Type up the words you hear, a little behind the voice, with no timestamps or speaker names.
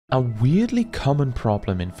A weirdly common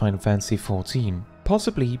problem in Final Fantasy XIV,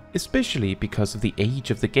 possibly especially because of the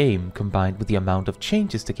age of the game combined with the amount of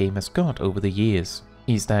changes the game has got over the years,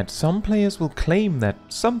 is that some players will claim that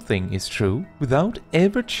something is true without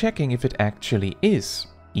ever checking if it actually is,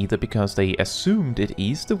 either because they assumed it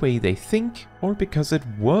is the way they think or because it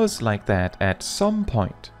was like that at some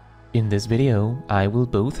point. In this video, I will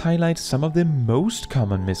both highlight some of the most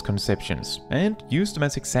common misconceptions and use them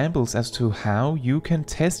as examples as to how you can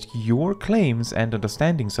test your claims and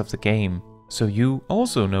understandings of the game, so you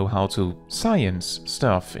also know how to science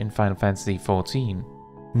stuff in Final Fantasy XIV.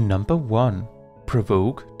 Number 1.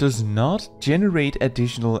 Provoke does not generate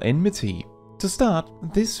additional enmity. To start,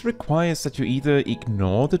 this requires that you either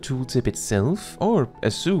ignore the tooltip itself or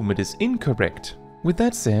assume it is incorrect. With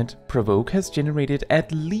that said, Provoke has generated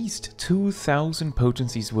at least 2,000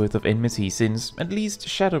 potencies worth of enmity since at least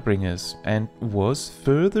Shadowbringers, and was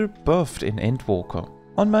further buffed in Endwalker.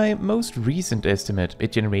 On my most recent estimate,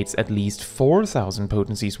 it generates at least 4,000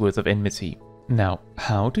 potencies worth of enmity. Now,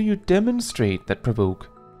 how do you demonstrate that Provoke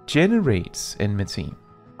generates enmity?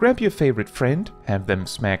 Grab your favorite friend, have them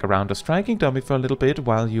smack around a striking dummy for a little bit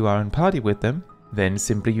while you are in party with them, then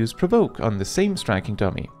simply use Provoke on the same striking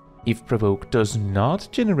dummy. If Provoke does not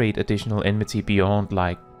generate additional enmity beyond,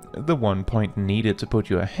 like, the 1 point needed to put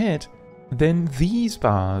you ahead, then these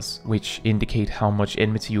bars, which indicate how much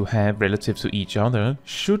enmity you have relative to each other,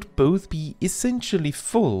 should both be essentially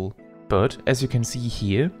full. But as you can see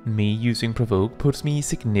here, me using Provoke puts me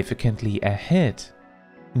significantly ahead.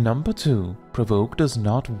 Number 2. Provoke does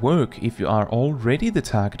not work if you are already the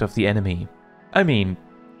target of the enemy. I mean,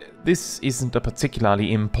 this isn't a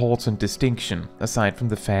particularly important distinction, aside from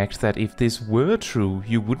the fact that if this were true,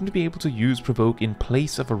 you wouldn't be able to use Provoke in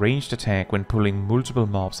place of a ranged attack when pulling multiple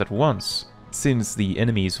mobs at once, since the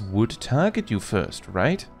enemies would target you first,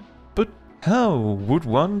 right? But how would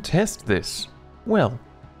one test this? Well,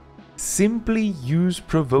 simply use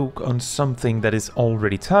Provoke on something that is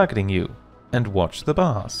already targeting you, and watch the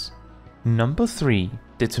bars. Number 3.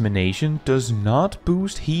 Determination does not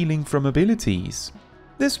boost healing from abilities.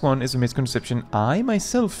 This one is a misconception I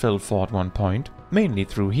myself fell for at one point, mainly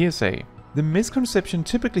through hearsay. The misconception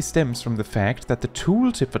typically stems from the fact that the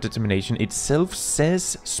tooltip for determination itself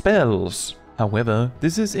says spells. However,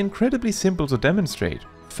 this is incredibly simple to demonstrate.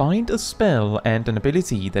 Find a spell and an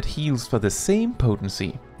ability that heals for the same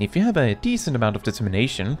potency. If you have a decent amount of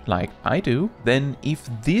determination, like I do, then if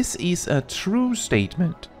this is a true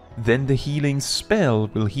statement, then the healing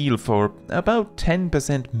spell will heal for about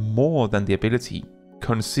 10% more than the ability.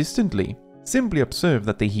 Consistently. Simply observe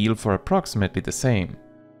that they heal for approximately the same.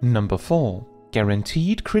 Number 4.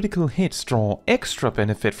 Guaranteed critical hits draw extra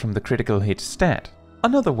benefit from the critical hit stat.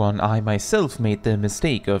 Another one I myself made the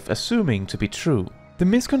mistake of assuming to be true. The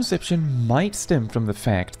misconception might stem from the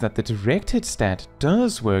fact that the direct hit stat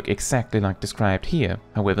does work exactly like described here.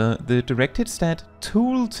 However, the direct hit stat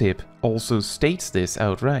tooltip also states this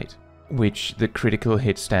outright, which the critical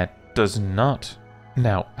hit stat does not.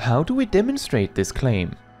 Now, how do we demonstrate this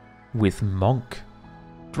claim? With Monk.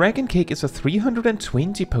 Dragon Kick is a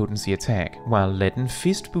 320 potency attack, while Leaden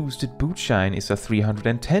Fist boosted Bootshine is a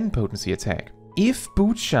 310 potency attack. If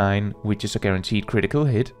Bootshine, which is a guaranteed critical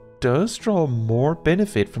hit, does draw more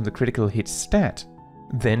benefit from the critical hit stat,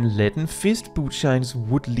 then Leaden Fist Bootshines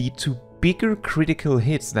would lead to bigger critical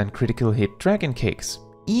hits than critical hit Dragon Kicks,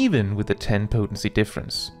 even with a 10 potency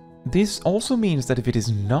difference. This also means that if it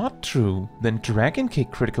is not true, then Dragon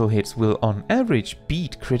Kick critical hits will on average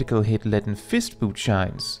beat critical hit Leaden Fist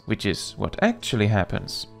Bootshines, which is what actually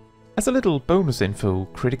happens. As a little bonus info,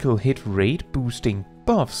 critical hit rate boosting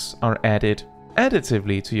buffs are added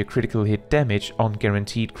additively to your critical hit damage on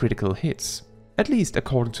guaranteed critical hits. At least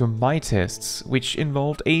according to my tests, which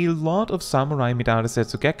involved a lot of Samurai Midare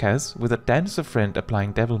Setsugekas with a dancer friend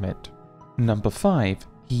applying Devilment. Number 5.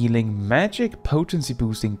 Healing magic potency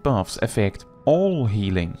boosting buffs affect all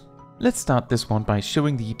healing. Let's start this one by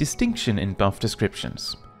showing the distinction in buff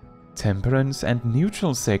descriptions. Temperance and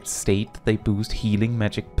Neutral sects state that they boost healing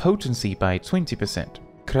magic potency by 20%.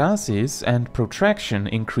 Crasis and Protraction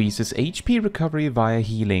increases HP recovery via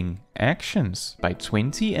healing actions by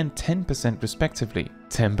 20 and 10% respectively.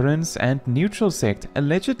 Temperance and Neutral sect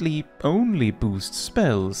allegedly only boosts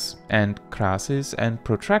spells, and Crasis and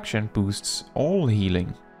Protraction boosts all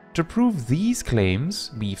healing. To prove these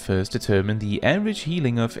claims, we first determine the average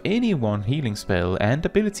healing of any one healing spell and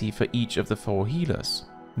ability for each of the 4 healers.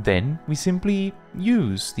 Then we simply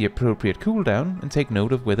use the appropriate cooldown and take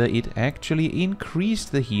note of whether it actually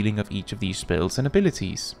increased the healing of each of these spells and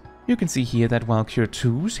abilities. You can see here that while Cure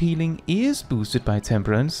 2's healing is boosted by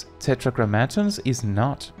Temperance, Tetragrammaton's is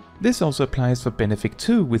not. This also applies for Benefic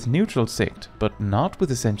 2 with Neutral Sect, but not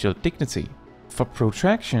with Essential Dignity. For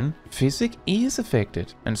Protraction, Physic is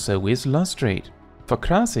affected, and so is Lustrate. For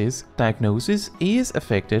Crasis, Diagnosis is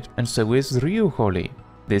affected, and so is Ryuholi.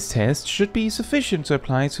 This test should be sufficient to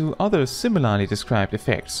apply to other similarly described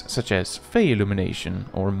effects, such as Fey Illumination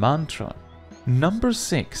or Mantra. Number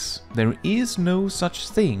 6. There is no such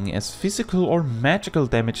thing as physical or magical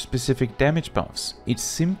damage specific damage buffs. It's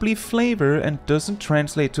simply flavor and doesn't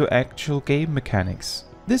translate to actual game mechanics.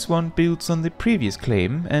 This one builds on the previous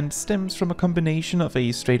claim and stems from a combination of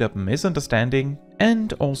a straight up misunderstanding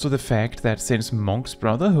and also the fact that since Monk's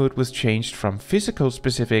Brotherhood was changed from physical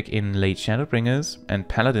specific in late Shadowbringers and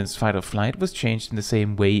Paladin's Fight or Flight was changed in the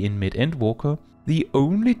same way in mid Endwalker, the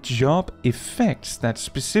only job effects that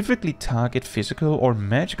specifically target physical or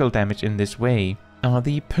magical damage in this way are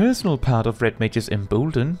the personal part of Red Mage's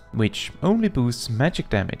Embolden, which only boosts magic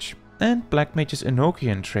damage, and Black Mage's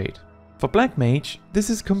Enochian trait. For Black Mage,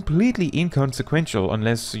 this is completely inconsequential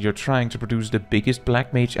unless you're trying to produce the biggest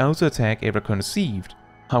Black Mage auto attack ever conceived.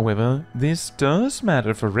 However, this does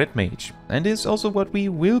matter for Red Mage, and is also what we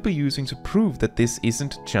will be using to prove that this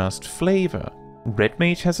isn't just flavor. Red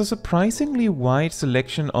Mage has a surprisingly wide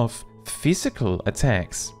selection of physical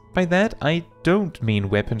attacks. By that I don't mean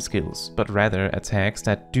weapon skills, but rather attacks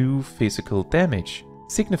that do physical damage,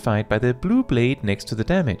 signified by the blue blade next to the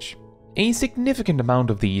damage. A significant amount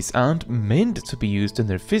of these aren't meant to be used in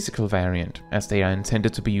their physical variant, as they are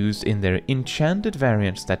intended to be used in their enchanted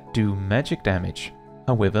variants that do magic damage.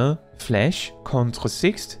 However, Flash,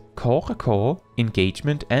 Contre-Sixt, Corps-à-Corps,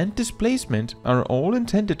 Engagement and Displacement are all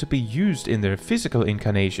intended to be used in their physical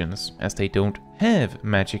incarnations, as they don't have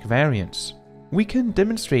magic variants. We can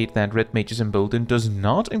demonstrate that Red Mage's Embolden does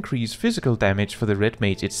not increase physical damage for the Red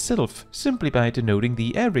Mage itself, simply by denoting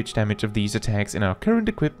the average damage of these attacks in our current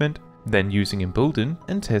equipment, then using Embolden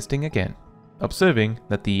and testing again, observing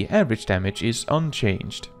that the average damage is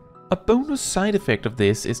unchanged. A bonus side effect of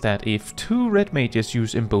this is that if two Red Mages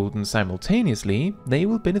use Embolden simultaneously, they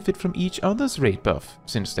will benefit from each other's raid buff,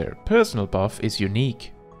 since their personal buff is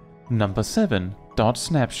unique. Number 7. Dot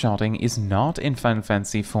Snapshotting is not in Final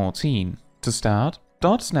Fantasy XIV. To start,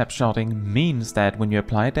 Dot Snapshotting means that when you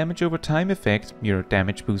apply a damage over time effect, your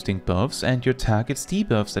damage boosting buffs and your target's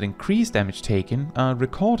debuffs that increase damage taken are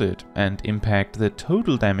recorded and impact the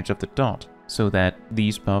total damage of the dot, so that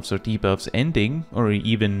these buffs or debuffs ending, or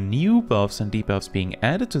even new buffs and debuffs being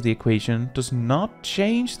added to the equation, does not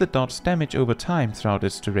change the dot's damage over time throughout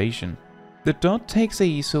its duration. The dot takes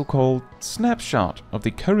a so-called snapshot of the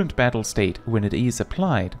current battle state when it is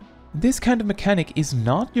applied. This kind of mechanic is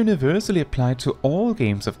not universally applied to all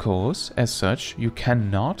games, of course. As such, you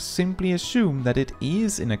cannot simply assume that it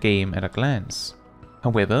is in a game at a glance.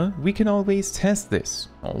 However, we can always test this.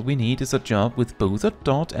 All we need is a job with both a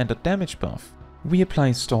dot and a damage buff. We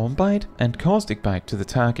apply Stormbite and Caustic Bite to the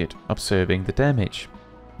target, observing the damage.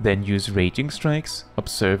 Then use Raging Strikes,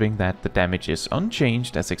 observing that the damage is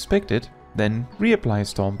unchanged as expected. Then reapply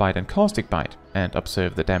Stormbite and Caustic Bite, and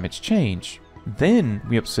observe the damage change. Then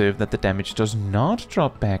we observe that the damage does not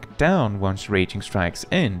drop back down once Raging Strikes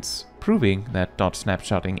ends, proving that dot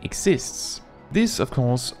snapshotting exists. This, of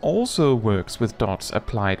course, also works with dots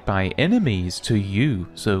applied by enemies to you,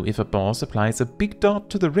 so if a boss applies a big dot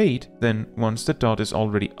to the raid, then once the dot is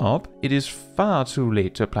already up, it is far too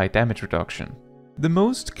late to apply damage reduction. The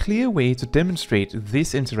most clear way to demonstrate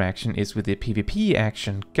this interaction is with the PvP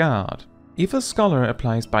action Guard. If a scholar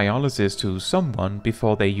applies Biolysis to someone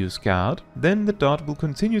before they use Guard, then the dot will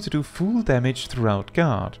continue to do full damage throughout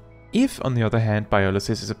Guard. If, on the other hand,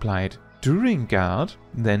 Biolysis is applied during Guard,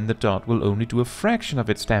 then the dot will only do a fraction of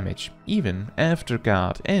its damage, even after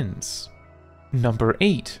Guard ends. Number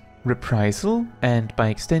 8. Reprisal, and by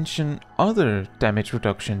extension other damage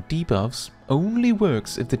reduction debuffs, only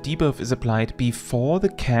works if the debuff is applied before the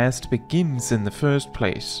cast begins in the first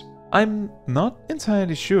place. I'm not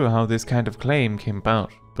entirely sure how this kind of claim came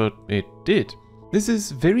about, but it did. This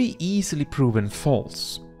is very easily proven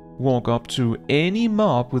false. Walk up to any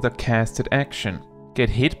mob with a casted action, get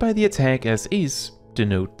hit by the attack as is,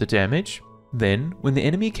 denote the damage, then when the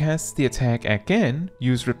enemy casts the attack again,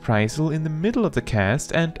 use Reprisal in the middle of the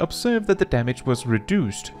cast and observe that the damage was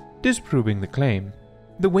reduced, disproving the claim.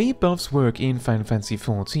 The way buffs work in Final Fantasy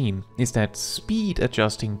XIV is that speed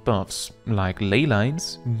adjusting buffs, like ley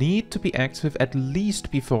lines, need to be active at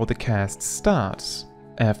least before the cast starts.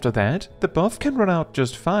 After that, the buff can run out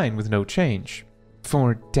just fine with no change.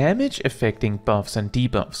 For damage affecting buffs and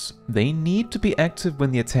debuffs, they need to be active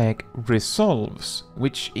when the attack resolves,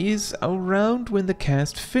 which is around when the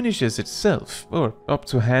cast finishes itself, or up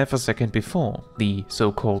to half a second before, the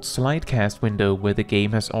so-called slide cast window where the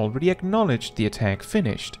game has already acknowledged the attack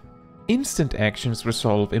finished. Instant actions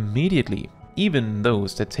resolve immediately, even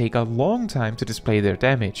those that take a long time to display their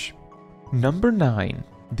damage. Number 9.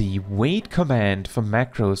 The wait command for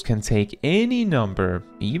macros can take any number,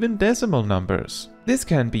 even decimal numbers. This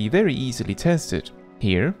can be very easily tested.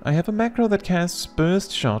 Here, I have a macro that casts Burst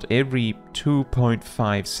Shot every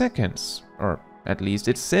 2.5 seconds, or at least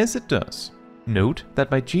it says it does. Note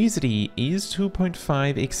that my GCD is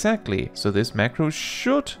 2.5 exactly, so this macro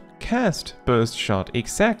should cast Burst Shot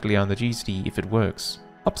exactly on the GCD if it works.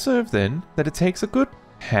 Observe then that it takes a good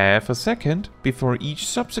half a second before each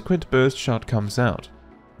subsequent Burst Shot comes out.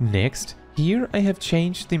 Next, here I have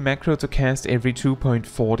changed the macro to cast every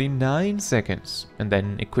 2.49 seconds, and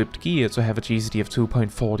then equipped gear to have a GCD of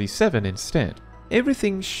 2.47 instead.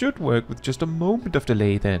 Everything should work with just a moment of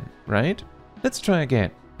delay then, right? Let's try again,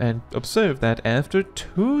 and observe that after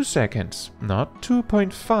 2 seconds, not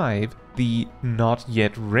 2.5, the not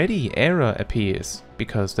yet ready error appears,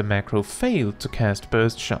 because the macro failed to cast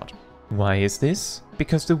Burst Shot. Why is this?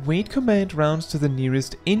 Because the wait command rounds to the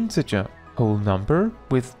nearest integer, whole number,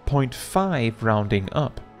 with 0.5 rounding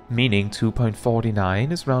up, meaning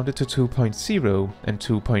 2.49 is rounded to 2.0 and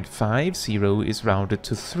 2.50 is rounded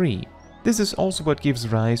to 3. This is also what gives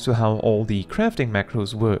rise to how all the crafting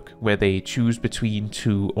macros work, where they choose between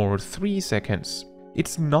 2 or 3 seconds.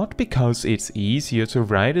 It's not because it's easier to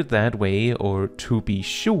write it that way or to be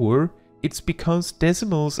sure, it's because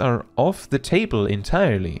decimals are off the table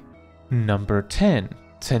entirely. Number 10.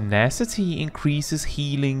 Tenacity increases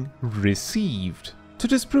healing received. To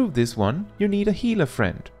disprove this one, you need a healer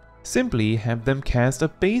friend. Simply have them cast a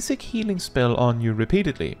basic healing spell on you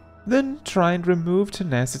repeatedly. Then try and remove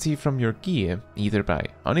tenacity from your gear, either by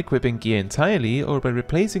unequipping gear entirely or by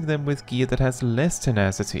replacing them with gear that has less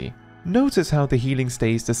tenacity. Notice how the healing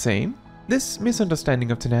stays the same? This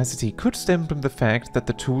misunderstanding of tenacity could stem from the fact that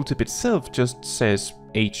the tooltip itself just says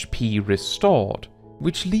HP restored,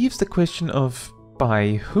 which leaves the question of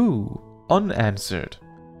by who unanswered.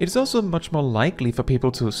 It is also much more likely for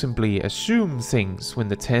people to simply assume things when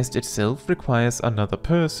the test itself requires another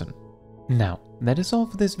person. Now, that is all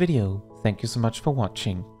for this video. Thank you so much for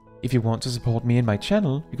watching. If you want to support me and my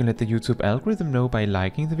channel, you can let the YouTube algorithm know by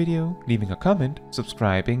liking the video, leaving a comment,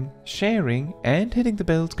 subscribing, sharing, and hitting the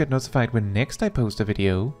bell to get notified when next I post a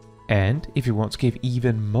video. And if you want to give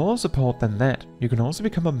even more support than that, you can also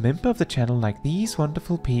become a member of the channel like these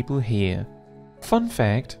wonderful people here. Fun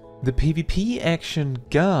fact, the PvP action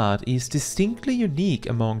Guard is distinctly unique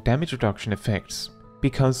among damage reduction effects,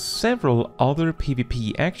 because several other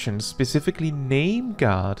PvP actions specifically name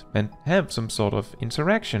Guard and have some sort of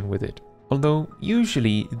interaction with it. Although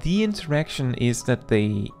usually the interaction is that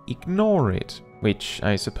they ignore it, which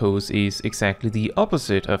I suppose is exactly the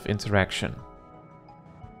opposite of interaction.